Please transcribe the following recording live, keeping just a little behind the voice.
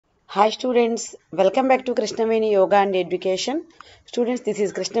Hi students, welcome back to Krishna Veni Yoga and Education. Students, this is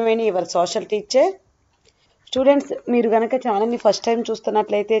Krishna Veni, your social teacher. Students మీరు కనుక ఛానల్ని first time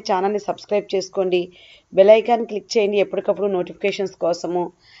చూస్తున్నట్లయితే ఛానల్ని subscribe చేసుకోండి, bell icon click చేయండి ఎప్పటికప్పుడు notifications కోసము.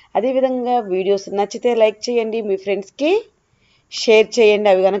 అదేవిధంగా వీడియోస్ నచ్చితే లైక్ చేయండి, మీ ఫ్రెండ్స్కి షేర్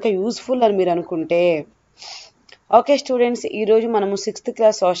చేయండి అవి కనుక యూస్ఫుల్ అని మీరు అనుకుంటే. ఓకే స్టూడెంట్స్, ఈరోజు మనము 6th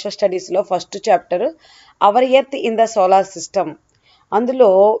క్లాస్ సోషల్ స్టడీస్లో first chapter hour earth in the solar system. అందులో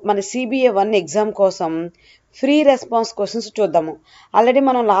మన CBA 1 ఎగ్జామ్ కోసం ఫ్రీ రెస్పాన్స్ క్వశ్చన్స్ చూద్దాము. ఆల్రెడీ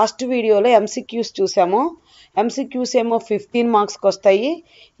మనం లాస్ట్ వీడియోలో MCQs చూసాము. MCQs ఏమో 15 మార్క్స్కి వస్తాయి,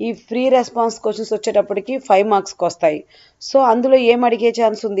 ఈ ఫ్రీ రెస్పాన్స్ క్వశ్చన్స్ వచ్చేటప్పటికి 5 మార్క్స్కి వస్తాయి. సో అందులో ఏం అడిగే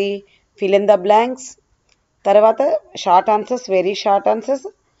ఛాన్స్ ఉంది? ఫిల్ ఇన్ ద బ్లాంక్స్, తర్వాత short answers, very short answers,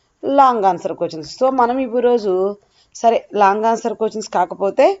 long answer questions. So మనం ఈరోజు సరే లాంగ్ ఆన్సర్ క్వశ్చన్స్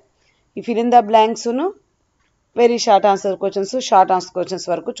కాకపోతే ఈ fill in the బ్లాంక్స్ను very short answer questions, short answer questions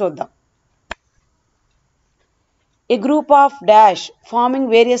వరకు చూద్దాం. A group of dash forming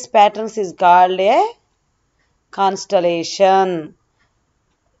various patterns is called a constellation.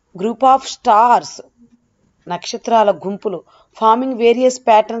 Group of stars, నక్షత్రాల గుంపులు, forming various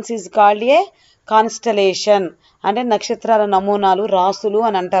patterns is called a constellation. అంటే నక్షత్రాల నమూనాలు, రాసులు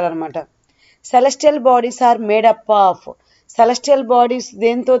అని అంటారనమాట. Celestial bodies are made up of, celestial bodies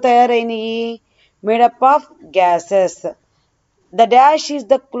దేంతో తయారైనవి? Made up of gases. The dash is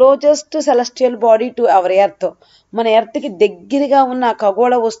the closest celestial body to our earth. మన ఎర్త్కి దగ్గరగా ఉన్న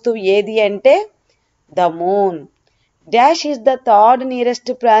ఖగోళ వస్తువు ఏది అంటే the moon. Dash is the third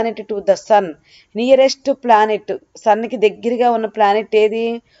nearest planet to the sun. Nearest planet, సన్కి దగ్గరగా ఉన్న ప్లానెట్ ఏది?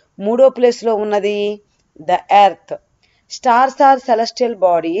 మూడో ప్లేస్లో ఉన్నది the earth. Stars are celestial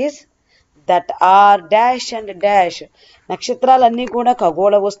bodies that are dash and dash. నక్షత్రాలన్నీ కూడా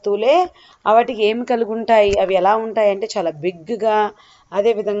ఖగోళ వస్తువులే. వాటికి ఏమి కలిగి ఉంటాయి? అవి ఎలా ఉంటాయి అంటే చాలా బిగ్గా,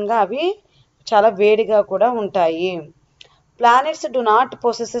 అదేవిధంగా అవి చాలా వేడిగా కూడా ఉంటాయి. Planets do not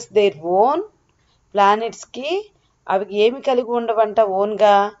possesses their own. ప్లానెట్స్కి అవి ఏమి కలిగి ఉండవంట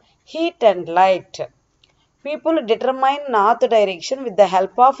ఓన్గా? Heat and light. People determine north direction with the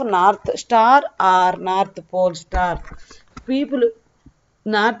help of north star are north pole star. People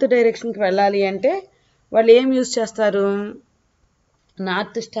north డైరెక్షన్కి వెళ్ళాలి అంటే వాళ్ళు ఏం యూజ్ చేస్తారు?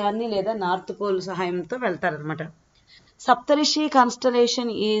 నార్త్ స్టార్ని లేదా నార్త్ పోల్ సహాయంతో వెళ్తారనమాట. Saptarishi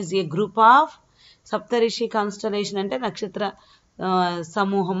constellation is a group of, Saptarishi constellation అంటే నక్షత్ర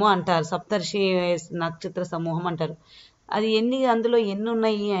సమూహము అంటారు, సప్తరిషి నక్షత్ర సమూహం అంటారు. అది అందులో ఎన్ని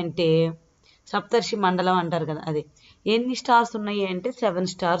ఉన్నాయి అంటే సప్తర్షి మండలం అంటారు కదా, అది ఎన్ని స్టార్స్ ఉన్నాయి అంటే 7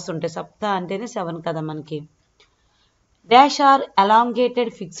 స్టార్స్ ఉంటాయి. సప్త అంటేనే 7 కదా మనకి. Dash are elongated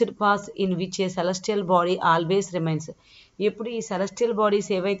fixed paths in which A celestial body always remains. ఎప్పుడు ఈ సెలెస్టియల్ బాడీస్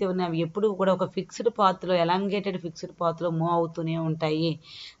ఏవైతే ఉన్నాయో అవి ఎప్పుడు కూడా ఒక ఫిక్స్డ్ పాత్లో, ఎలాంగేటెడ్ ఫిక్స్డ్ పాత్లో మూవ్ అవుతూనే ఉంటాయి.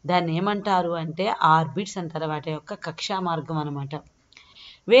 దాన్ని ఏమంటారు అంటే ఆర్బిట్స్ అంటారు, వాటి యొక్క కక్షా మార్గం అనమాట.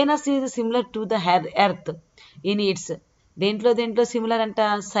 Venus is similar to the earth in it's, దేంట్లో సిమిలర్ అంట?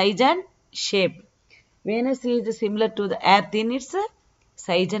 Size and shape. Venus is similar to the earth in it's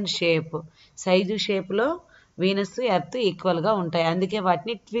size and shape. Size షేప్లో వీనస్, ఎర్త్ ఈక్వల్గా ఉంటాయి, అందుకే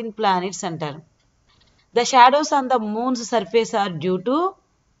వాటిని ట్విన్ ప్లానెట్స్ అంటారు. The shadows on the moons surface are due to,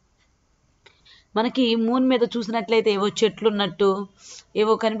 మనకి moon మీద చూసినట్లయితే ఏవో చెట్లు ఉన్నట్టు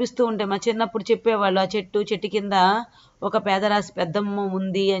ఏవో కనిపిస్తూ ఉంటాయి. మా చిన్నప్పుడు చెప్పేవాళ్ళు, ఆ చెట్టు కింద ఒక పేదరాశి పెద్దమ్మ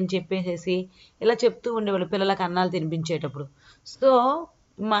ఉంది అని చెప్పేసి ఇలా చెప్తూ ఉండేవాళ్ళు పిల్లలకు అన్నాలు తినిపించేటప్పుడు. సో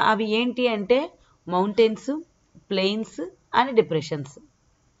అవి ఏంటి అంటే mountains, plains and depressions.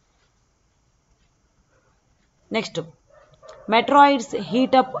 Next meteoroids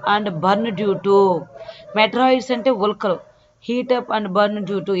heat up and burn due to, meteoroids అంటే ఉల్కలు, heat up and burn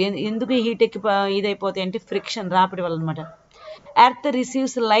due to, ఎందుకు హీట్ ఎక్కి ఇదైపోతాయి అంటే ఫ్రిక్షన్, రాపిడి వల్ల అనమాట. Earth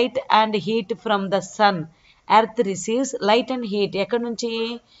receives light and heat from the sun. Earth receives light and heat ఎక్కడి నుంచి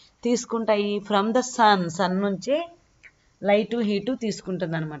తీసుకుంటాయి? From the sun, sun నుంచి లైటు హీటు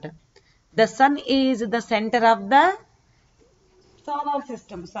తీసుకుంటుంది అనమాట. The sun is the centre of the solar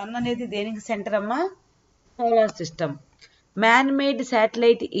system. Sun అనేది దేనికి సెంటర్ అమ్మా? Solar system. Man made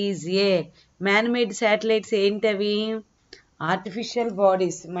satellite is a, man made satellites ఏంటవి? Artificial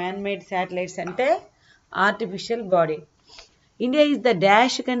bodies. Man made satellites అంటే artificial body. India is the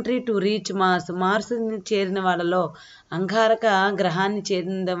dash country to reach Mars. మార్స్ని చేరిన వాళ్ళలో, అంగారక గ్రహాన్ని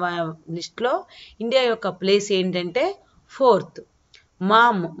చేరిన లిస్ట్లో ఇండియా యొక్క ప్లేస్ ఏంటంటే 4th.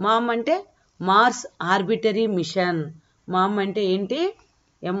 మామ్ అంటే మార్స్ ఆర్బిటరీ మిషన్. మామ్ అంటే ఏంటి?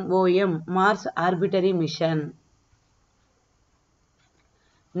 MOM, Mars arbitrary machine.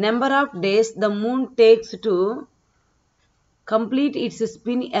 Number of days the moon takes to complete it's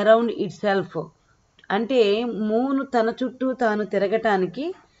spin around it self. అంటే మూన్ తన చుట్టూ తాను తిరగటానికి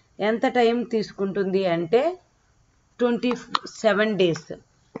ఎంత టైం తీసుకుంటుంది అంటే 27 days.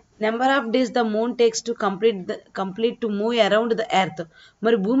 Number of days the moon takes to complete to move around the earth.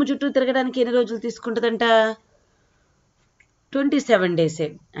 మరి భూమి చుట్టూ తిరగడానికి ఎన్ని రోజులు తీసుకుంటుందంట? 27 days.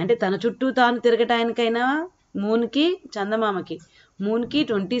 అంటే తన చుట్టూ తాను తిరగటానికైనా మూన్కి చందమామకి మూన్కి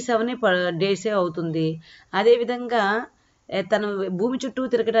 27 days అవుతుంది. అదేవిధంగా తను భూమి చుట్టూ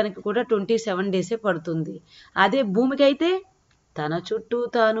తిరగడానికి కూడా 27 days పడుతుంది. అదే భూమికి అయితే తన చుట్టూ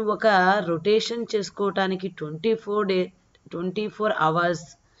తాను ఒక రొటేషన్ చేసుకోవటానికి 24 hours.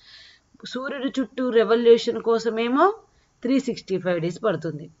 సూర్యుడి చుట్టూ రెవల్యూషన్ కోసమేమో 365 days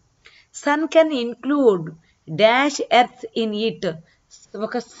పడుతుంది. Sun can include dash earth in it.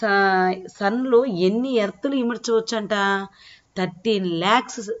 ఒక సన్లో ఎన్ని ఎర్త్లు ఇమర్చవచ్చు అంట? 13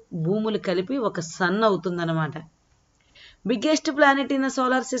 lakhs భూములు కలిపి ఒక సన్ అవుతుందన్నమాట. Biggest planet in the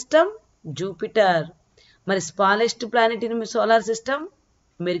solar system Jupiter. మరి smallest planet in solar system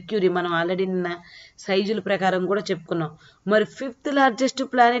mercury. మనం ఆల్రెడీ నిన్న సైజుల ప్రకారం కూడా చెప్పుకున్నాం. మరి 5th largest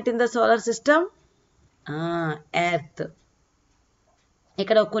planet in the solar system earth.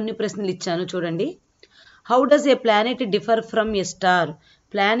 ఇక్కడ కొన్ని ప్రశ్నలు ఇచ్చాను చూడండి. How does A planet differ from A star.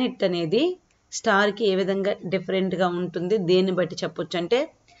 Planet అనేది స్టార్కి ఏ విధంగా డిఫరెంట్గా ఉంటుంది, దేన్ని బట్టి చెప్పొచ్చు అంటే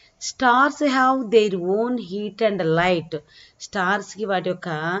stars have their own heat and light. స్టార్స్కి వాటి యొక్క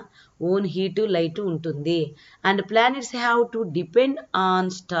ఓన్ హీటు లైట్ ఉంటుంది. And planets have to depend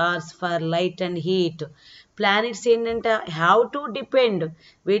on stars for light and heat. Planets ఏంటంటే హ్యావ్ టు డిపెండ్,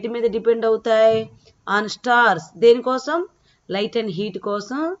 వేటి మీద డిపెండ్ అవుతాయి? On stars. దేనికోసం? లైట్ అండ్ హీట్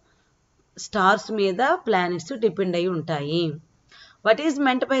కోసం stars మీద ప్లానెట్స్ డిపెండ్ అయి ఉంటాయి. What is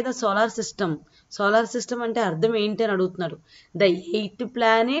meant by the solar system. Solar system అంటే అర్థం ఏంటి అని అడుగుతున్నారు. The 8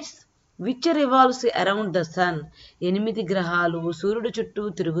 planets which revolves around the sun. 8 గ్రహాలు సూర్యుడు చుట్టూ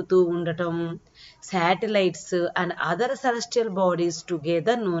తిరుగుతూ ఉండటం. Satellites and other celestial bodies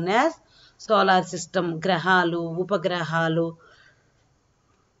together known as solar system. గ్రహాలు, ఉపగ్రహాలు.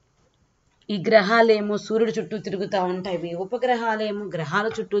 ఈ గ్రహాలేమో సూర్యుడు చుట్టూ తిరుగుతూ ఉంటాయి, ఉపగ్రహాలేమో గ్రహాల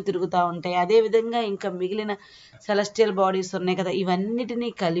చుట్టూ తిరుగుతూ ఉంటాయి. అదేవిధంగా ఇంకా మిగిలిన సెలెస్టియల్ బాడీస్ ఉన్నాయి కదా, ఇవన్నిటినీ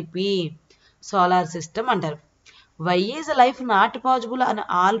కలిపి సోలార్ సిస్టమ్ అంటారు. Why is life not possible on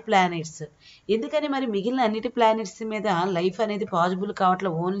all planets. ఎందుకని మరి మిగిలిన అన్నిటి ప్లానెట్స్ మీద లైఫ్ అనేది పాసిబుల్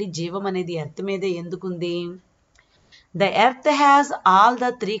కావట్లేదు, ఓన్లీ జీవం అనేది ఎర్త్ మీదే ఎందుకుంది? The earth has all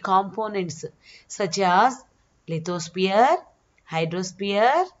the 3 components such as lithosphere,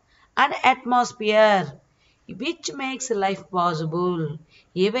 hydrosphere and atmosphere which makes life possible.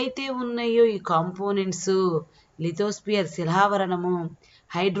 ఏవైతే ఉన్నాయో ఈ కాంపోనెంట్స్, లిథోస్పియర్ శిలావరణము,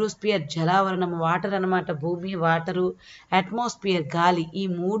 హైడ్రోస్పియర్ జలావరణము వాటర్ అన్నమాట, భూమి వాటరు, అట్మాస్ఫియర్ గాలి, ఈ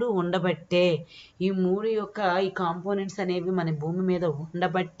 3 ఉండబట్టే, ఈ 3 యొక్క ఈ కాంపోనెంట్స్ అనేవి మన భూమి మీద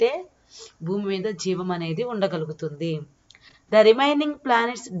ఉండబట్టే భూమి మీద జీవం అనేది ఉండగలుగుతుంది. The remaining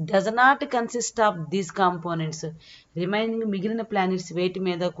planets does not consist of these components. Remaining మిగిలిన ప్లానెట్స్ వేటి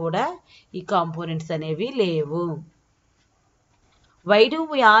మీద కూడా ఈ కాంపోనెంట్స్ అనేవి లేవు. Why do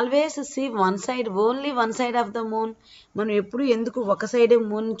we always see one side, only one side of the moon. మనం ఎప్పుడు ఎందుకు ఒక సైడే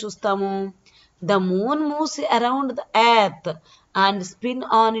మూన్ చూస్తాము? The moon moves around the earth and spin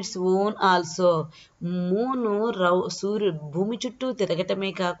on its own also. మూను భూమి చుట్టూ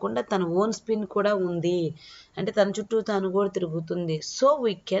తిరగటమే కాకుండా తన ఓన్ స్పిన్ కూడా ఉంది, అంటే తన చుట్టూ తాను కూడా తిరుగుతుంది. So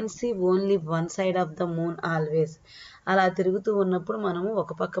we can see only one side of the moon always. అలా తిరుగుతూ ఉన్నప్పుడు మనము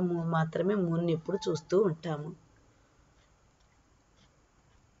ఒక పక్క మాత్రమే మూన్ని ఎప్పుడు చూస్తూ ఉంటాము.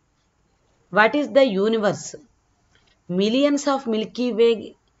 What is the universe? Millions of Milky way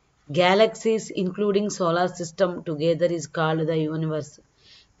galaxies including solar system together is called the universe.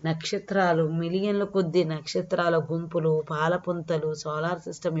 నక్షత్రాలు, మిలియన్ల కొద్ది నక్షత్రాల గుంపులు, పాలపుంతలు, సోలార్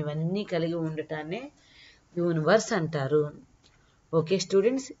సిస్టమ్ ఇవన్నీ కలిగి ఉండటాన్ని యూనివర్స్ అంటారు. ఓకే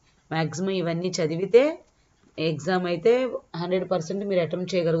స్టూడెంట్స్, మ్యాక్సిమం ఇవన్నీ చదివితే ఎగ్జామ్ అయితే 100% మీరు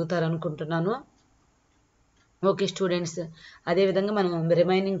అటెంప్ట్ చేయగలుగుతారు అనుకుంటున్నాను. ఓకే స్టూడెంట్స్, అదేవిధంగా మనం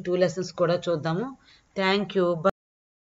రిమైనింగ్ 2 lessons కూడా చూద్దాము. Thank you.